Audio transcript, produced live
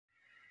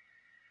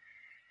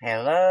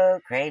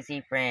Hello,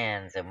 crazy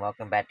friends, and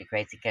welcome back to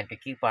Crazy Country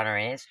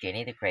Couponer. And it's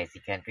Jenny, the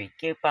Crazy Country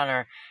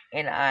Couponer,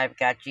 and I've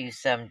got you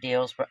some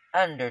deals for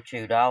under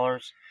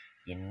 $2.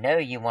 You know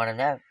you want to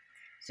know.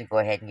 So go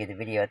ahead and give the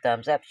video a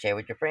thumbs up, share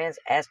with your friends,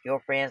 ask your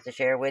friends to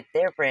share with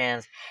their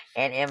friends,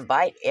 and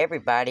invite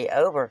everybody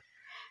over.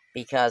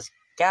 Because,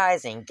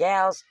 guys and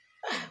gals,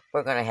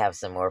 we're going to have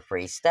some more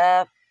free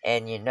stuff,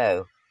 and you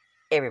know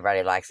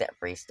everybody likes that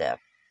free stuff.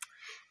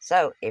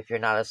 So, if you're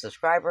not a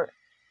subscriber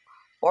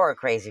or a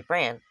crazy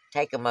friend,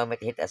 take a moment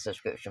to hit that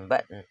subscription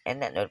button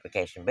and that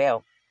notification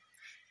bell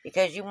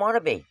because you want to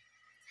be.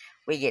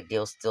 We get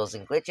deals, steals,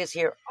 and glitches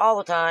here all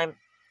the time,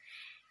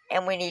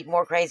 and we need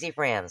more crazy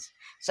friends.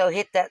 So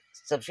hit that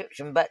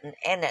subscription button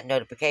and that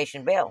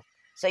notification bell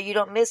so you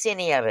don't miss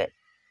any of it.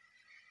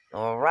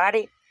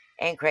 Alrighty?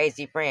 And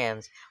crazy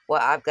friends,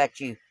 well, I've got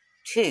you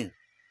 2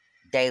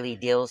 daily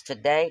deals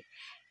today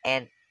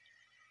and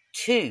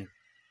 2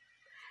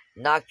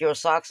 knock your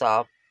socks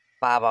off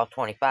 5 off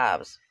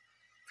 25s.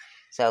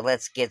 So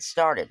let's get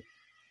started.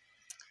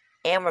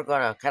 And we're going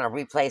to kind of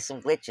replay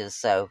some glitches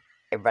so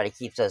everybody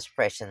keeps those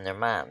fresh in their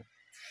mind.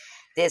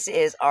 This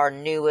is our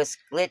newest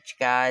glitch,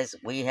 guys.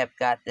 We have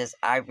got this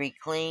Ivory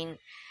Clean,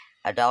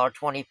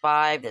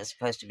 $1.25 that's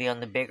supposed to be on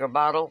the bigger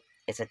bottle.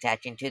 It's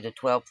attaching to the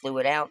 12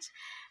 fluid ounce.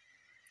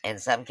 In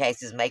some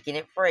cases, making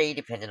it free,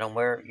 depending on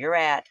where you're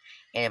at.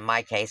 And in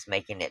my case,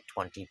 making it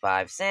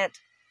 25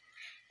 cents.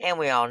 And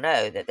we all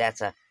know that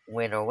that's a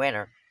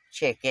winner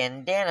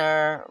chicken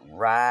dinner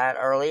right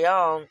early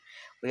on.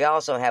 We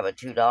also have a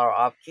 $2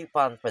 off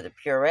coupon for the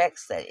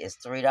Purex that is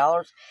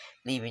 $3,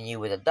 leaving you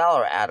with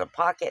 $1 out of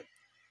pocket.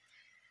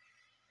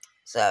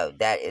 So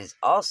that is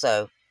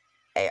also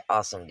an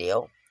awesome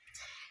deal.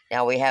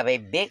 Now we have a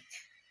big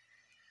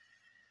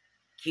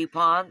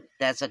coupon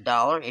that's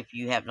 $1 if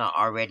you have not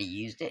already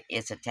used it.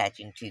 It's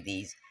attaching to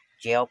these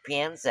gel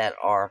pens that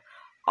are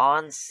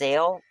on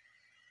sale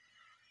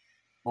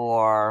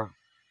for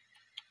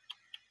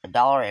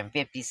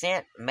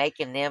 $1.50,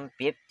 making them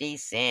 50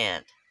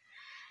 cents.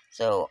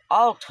 So,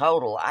 all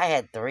total, I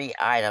had 3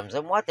 items.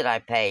 And what did I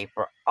pay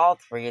for all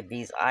 3 of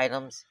these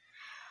items?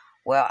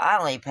 Well, I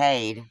only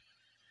paid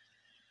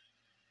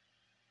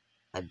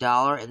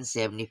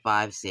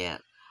 $1.75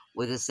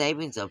 with a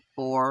savings of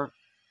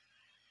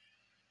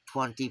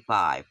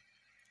 $4.25.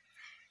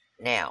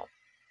 Now,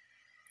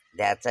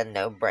 that's a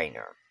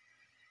no-brainer.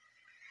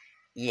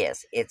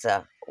 Yes, it's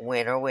a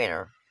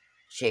winner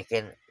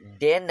chicken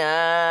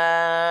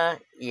dinner.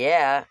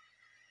 Yeah.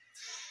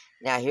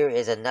 Now, here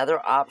is another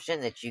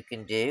option that you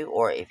can do,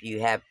 or if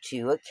you have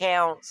 2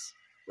 accounts,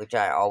 which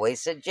I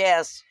always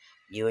suggest,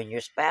 you and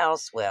your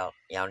spouse, well,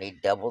 y'all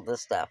need double the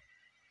stuff.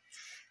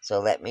 So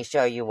let me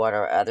show you what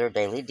our other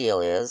daily deal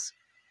is.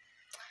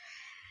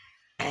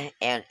 And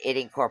it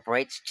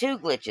incorporates 2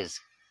 glitches.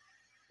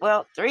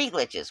 Well, 3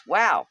 glitches.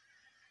 Wow.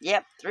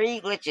 Yep, 3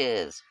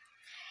 glitches.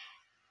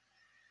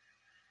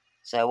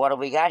 So what do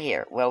we got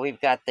here? Well, we've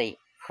got the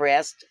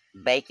Crest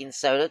baking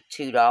soda,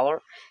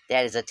 $2.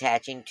 That is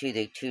attaching to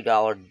the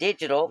 $2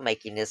 digital,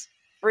 making this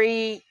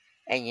free.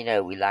 And you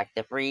know we like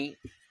the free.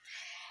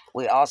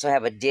 We also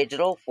have a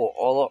digital for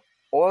not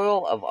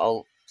oil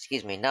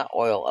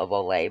of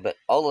Olay, but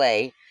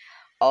Olay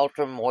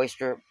Ultra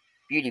Moisture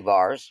Beauty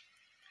Bars.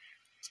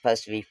 It's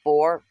supposed to be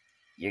 4.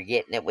 You're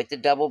getting it with the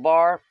double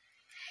bar.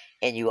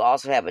 And you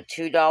also have a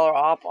 $2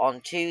 off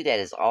on 2 that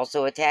is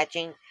also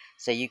attaching.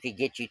 So you could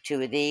get you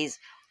 2 of these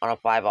on a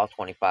 5 off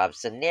 25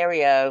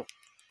 scenario.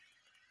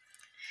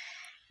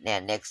 Now,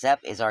 next up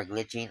is our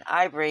Glitching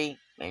Ivory.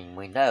 And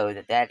we know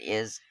that that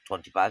is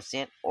 25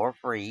 cents or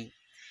free.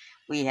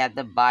 We have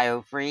the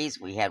Bio Freeze.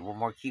 We had one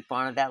more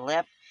coupon of that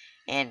left.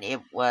 And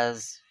it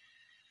was,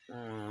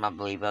 I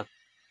believe,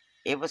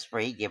 it was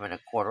free, given a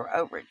quarter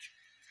overage.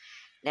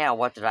 Now,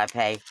 what did I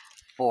pay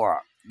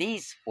for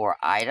these 4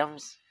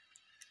 items?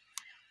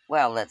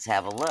 Well, let's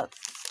have a look.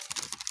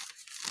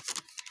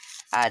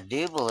 I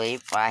do believe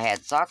if I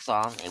had socks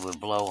on, it would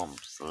blow them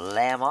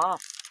slam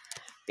off.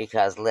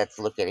 Because let's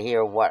look at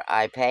here what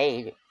I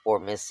paid for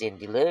Miss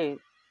Cindy Lou.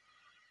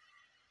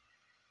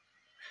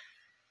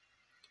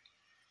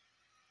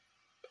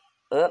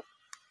 Oop.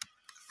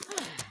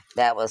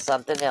 That was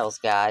something else,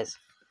 guys.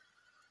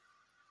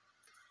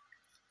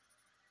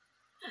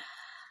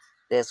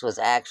 This was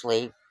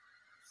actually,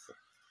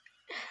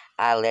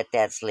 I let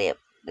that slip.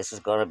 This is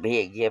going to be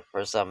a gift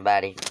for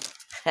somebody.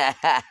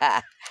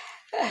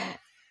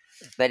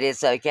 But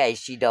it's okay,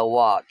 she don't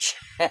watch.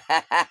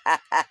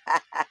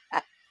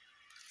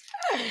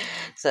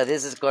 So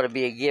this is going to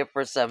be a gift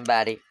for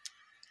somebody.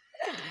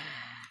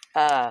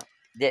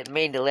 Didn't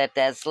mean to let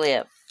that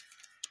slip.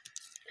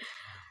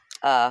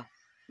 But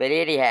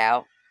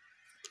anyhow,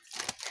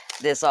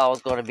 this all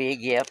is going to be a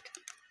gift.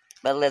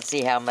 But let's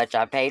see how much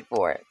I paid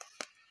for it.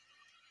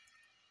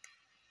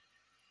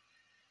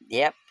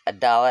 Yep,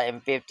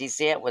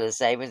 $1.50 with a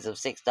savings of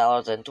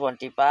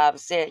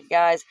 $6.25,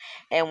 guys.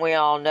 And we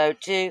all know,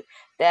 too,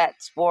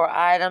 that's 4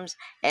 items.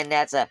 And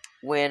that's a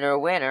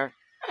winner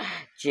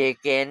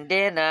chicken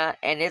dinner.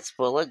 And it's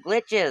full of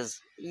glitches.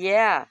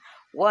 Yeah.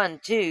 1,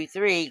 2,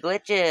 3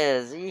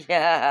 glitches.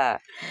 Yeah.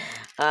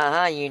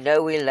 You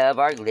know we love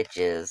our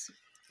glitches,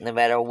 no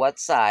matter what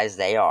size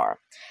they are.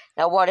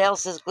 Now, what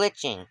else is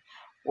glitching?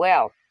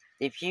 Well,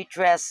 the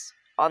Futress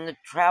on the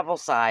travel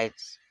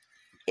sides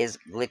is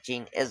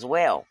glitching as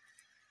well.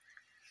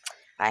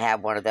 I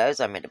have one of those.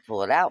 I meant to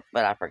pull it out,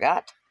 but I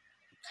forgot.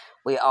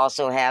 We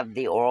also have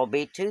the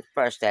Oral-B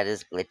toothbrush that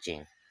is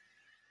glitching.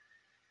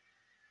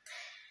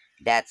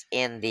 That's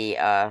in the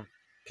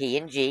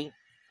P&G.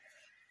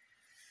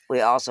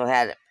 We also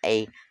had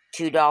a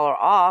 $2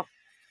 off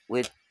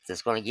with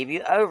that's going to give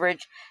you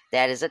overage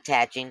that is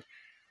attaching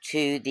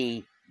to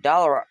the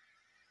dollar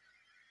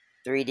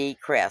 3D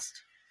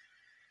crest.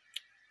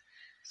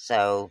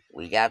 So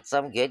we got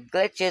some good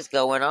glitches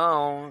going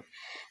on.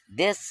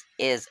 This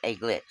is a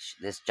glitch.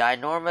 This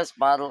ginormous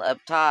bottle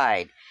of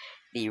Tide.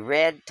 The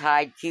red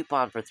Tide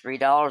coupon for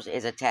 $3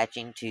 is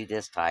attaching to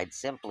this Tide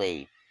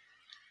Simply.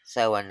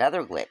 So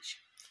another glitch.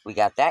 We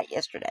got that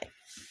yesterday.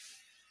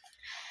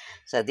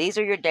 So these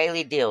are your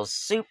daily deals.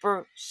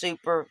 Super,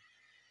 super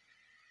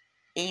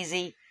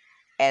easy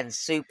and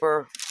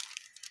super,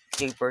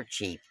 super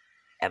cheap.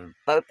 And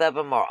both of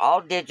them are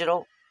all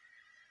digital,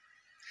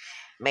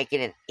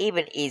 making it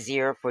even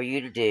easier for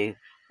you to do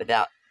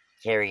without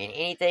carrying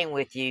anything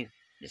with you.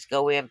 Just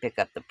go in, pick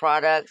up the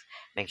products,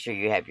 make sure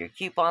you have your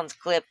coupons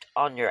clipped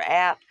on your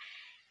app,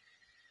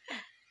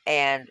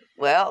 and,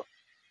 well,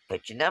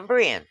 put your number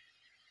in,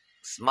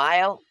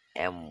 smile,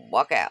 and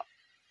walk out.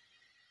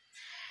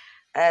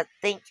 No,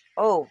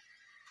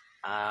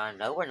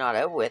 we're not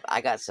over with.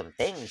 I got some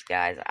things,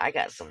 guys. I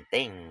got some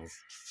things.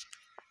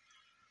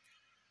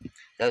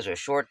 Those are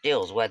short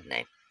deals, wasn't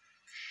they?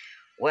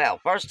 Well,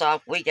 first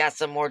off, we got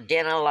some more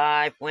Dinner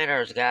Life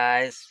winners,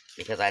 guys,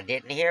 because I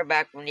didn't hear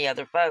back from the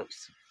other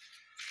folks.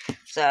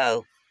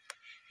 So,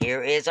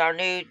 here is our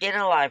new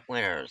Dinner Life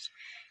winners.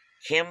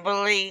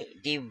 Kimberly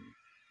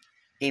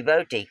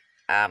Devotee.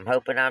 I'm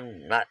hoping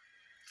I'm not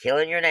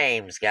killing your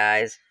names,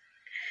 guys.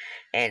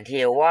 And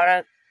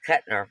Tijuana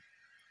Kuttner.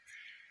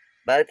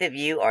 Both of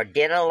you are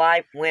Dinner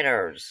Life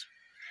winners.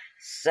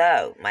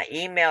 So, my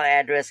email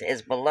address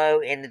is below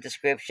in the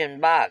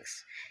description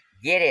box.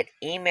 Get it.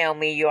 Email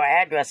me your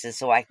addresses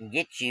so I can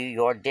get you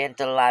your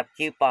Dental Life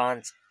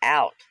coupons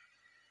out.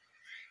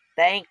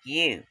 Thank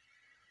you.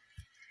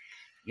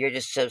 Your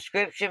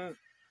subscription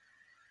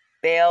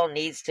bell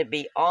needs to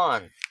be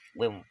on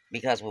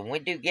because when we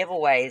do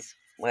giveaways,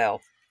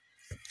 well,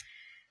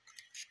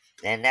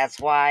 and that's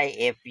why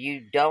if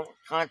you don't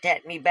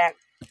contact me back,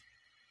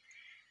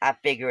 I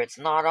figure it's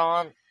not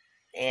on,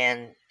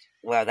 and,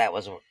 well, that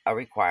was a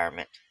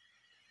requirement.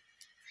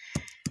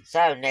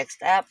 So,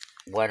 next up,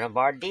 one of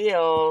our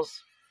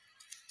deals.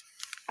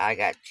 I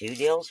got 2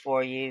 deals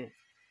for you.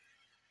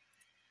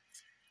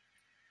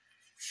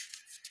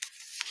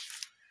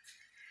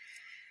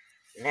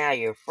 Now,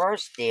 your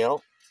first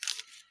deal,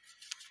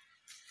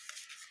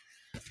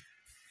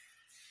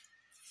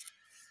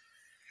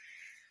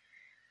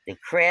 the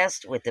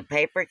crest with the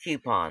paper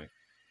coupon.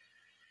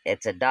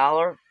 It's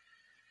 $1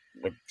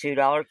 with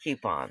 $2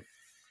 coupon.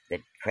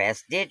 The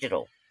crest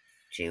digital,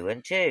 2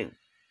 and 2,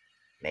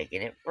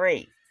 making it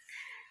free.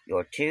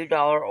 Your $2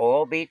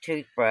 Oral-B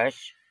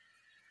toothbrush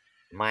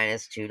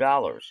minus $2.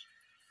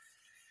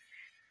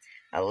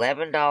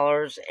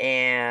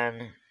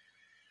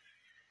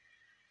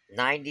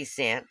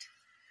 $11.90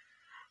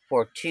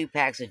 for 2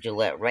 packs of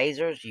Gillette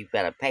razors. You've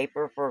got a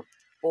paper for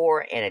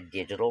 4 and a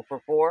digital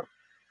for 4.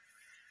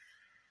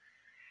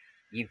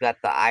 You've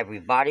got the Ivory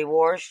Body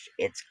Wash.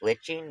 It's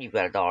glitching. You've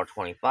got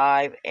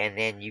 $1.25. And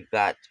then you've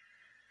got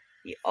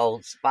the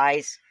Old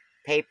Spice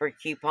paper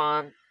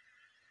coupon.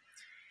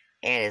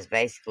 And it's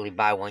basically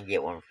buy one,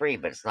 get one free.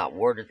 But it's not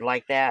worded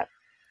like that.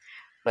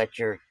 But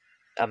your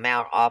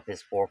amount off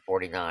is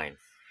 $4.49.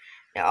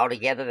 Now,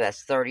 altogether,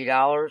 that's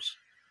 $30.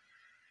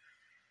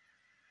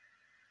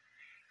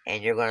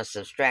 And you're going to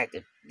subtract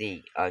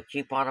the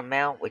coupon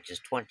amount, which is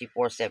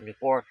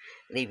 $24.74,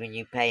 leaving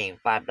you paying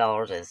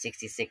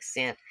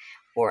 $5.66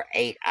 for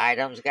 8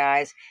 items,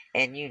 guys.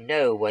 And you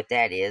know what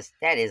that is.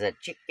 That is a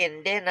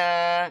chicken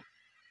dinner.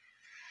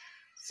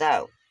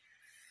 So,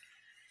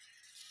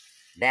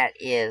 that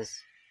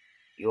is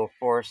your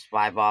first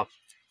 5 off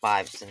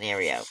 5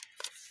 scenario.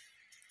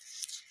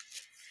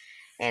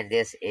 And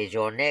this is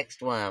your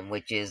next one,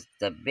 which is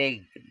the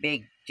big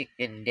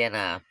chicken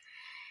dinner.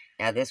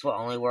 Now, this will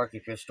only work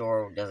if your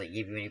store doesn't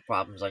give you any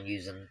problems on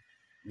using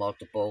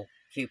multiple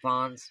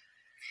coupons,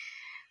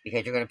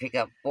 because you're going to pick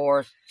up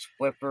 4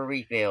 Swiffer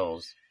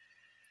refills,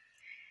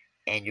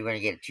 and you're going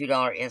to get a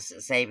 $2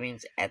 instant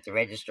savings at the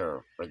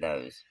register for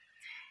those.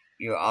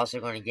 You're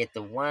also going to get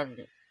the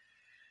 1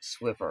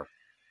 Swiffer,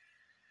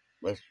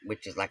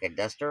 which is like a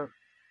duster,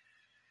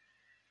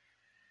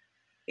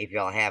 if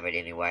y'all have it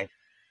anyway.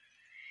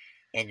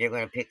 And you're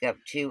going to pick up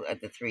 2 of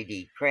the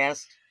 3D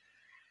Crest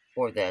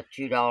for the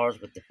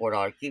 $2 with the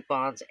 $4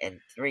 coupons, and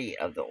 3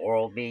 of the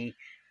Oral-B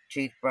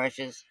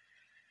toothbrushes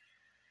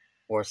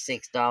for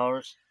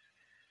 $6,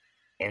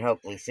 and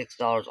hopefully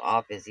 $6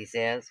 off, as he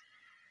says.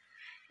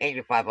 And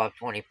your 5 off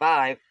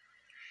 25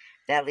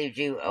 That leaves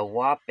you a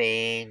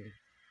whopping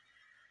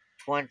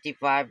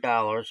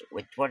 $25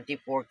 with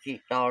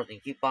 $24 in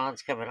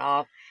coupons coming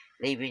off,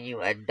 leaving you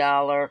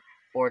 $1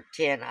 for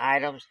 10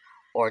 items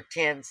or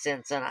 10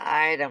 cents an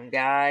item,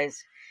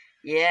 guys.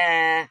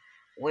 Yeah,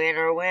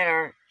 winner,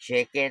 winner,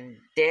 chicken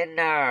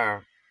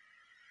dinner.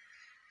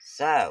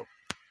 So,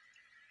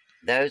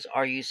 those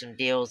are you some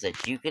deals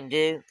that you can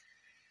do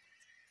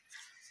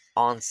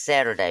on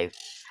Saturday.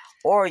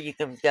 Or you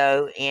can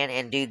go in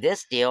and do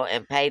this deal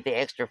and pay the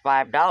extra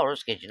 $5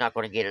 because you're not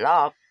going to get it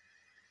off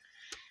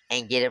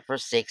and get it for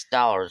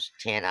 $6.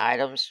 10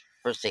 items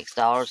for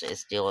 $6 is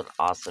still an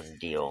awesome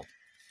deal.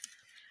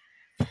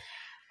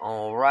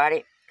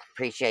 Alrighty.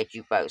 Appreciate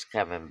you folks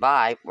coming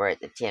by. We're at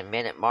the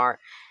 10-minute mark.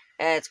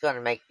 And it's going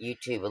to make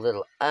YouTube a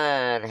little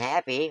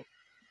unhappy.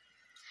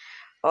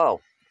 Oh,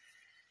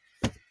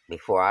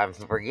 before I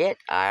forget,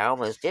 I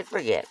almost did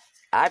forget.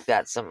 I've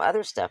got some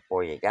other stuff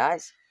for you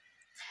guys.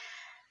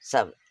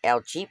 Some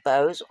El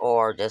Cheapos,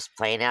 or just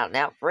plain out and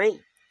out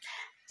free.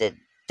 The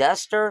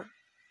Duster,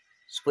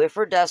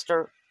 Swiffer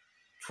Duster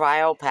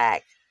Trial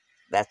Pack.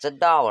 That's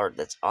 $1.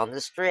 That's on the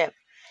strip.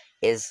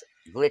 Is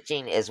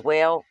glitching as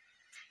well.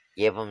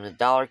 Give them the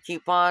 $1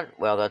 coupon.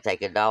 Well, they'll take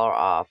 $1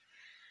 off.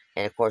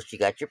 And of course, you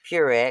got your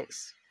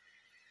Purex.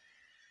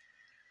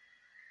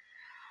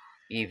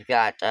 You've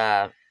got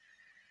the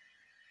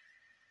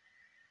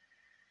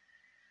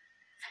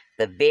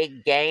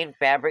Big Gain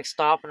Fabric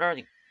Softener.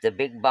 The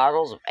big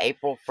bottles of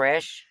April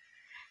Fresh.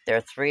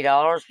 They're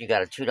 $3. You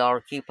got a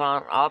 $2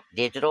 coupon off,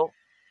 digital.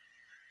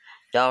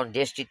 Dawn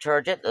Dish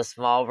Detergent, the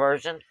small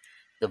version.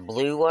 The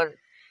blue one.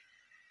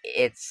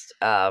 It's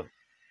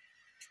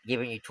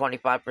giving you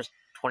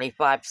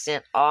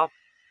 25% off.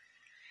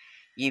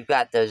 You've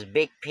got those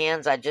big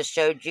pens I just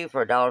showed you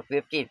for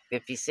 $1.50 and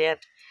 50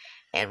 cents.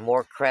 And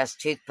more Crest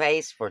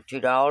toothpaste for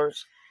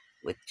 $2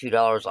 with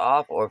 $2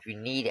 off. Or if you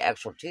need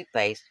actual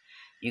toothpaste,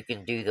 you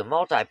can do the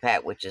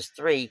multi-pack, which is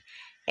 3,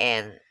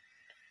 and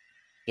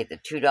get the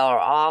 $2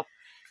 off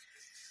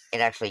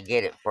and actually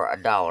get it for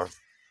 $1.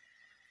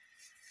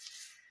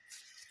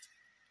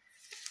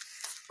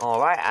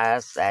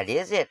 Alright, that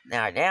is it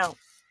now.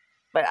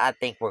 But I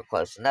think we're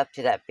close enough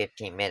to that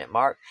 15-minute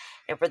mark.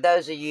 And for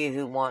those of you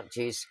who want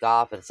to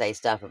scoff and say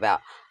stuff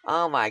about,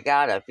 oh my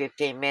god, a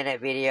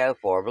 15-minute video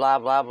for blah,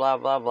 blah, blah,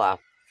 blah, blah.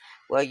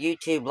 Well,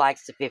 YouTube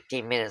likes the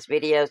 15 minutes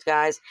videos,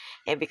 guys.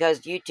 And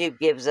because YouTube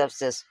gives us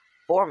this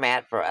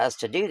format for us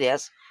to do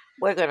this,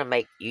 we're going to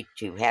make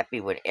YouTube happy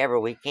whenever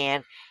we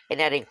can. And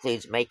that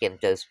includes making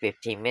those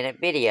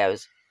 15-minute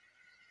videos.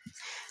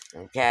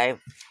 Okay?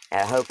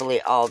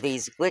 Hopefully all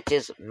these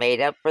glitches made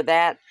up for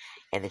that.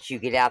 And that you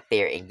get out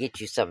there and get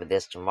you some of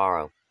this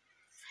tomorrow.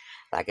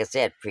 Like I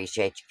said,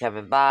 appreciate you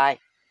coming by.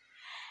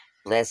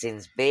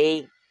 Blessings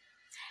be.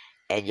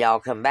 And y'all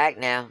come back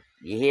now.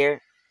 You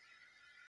hear?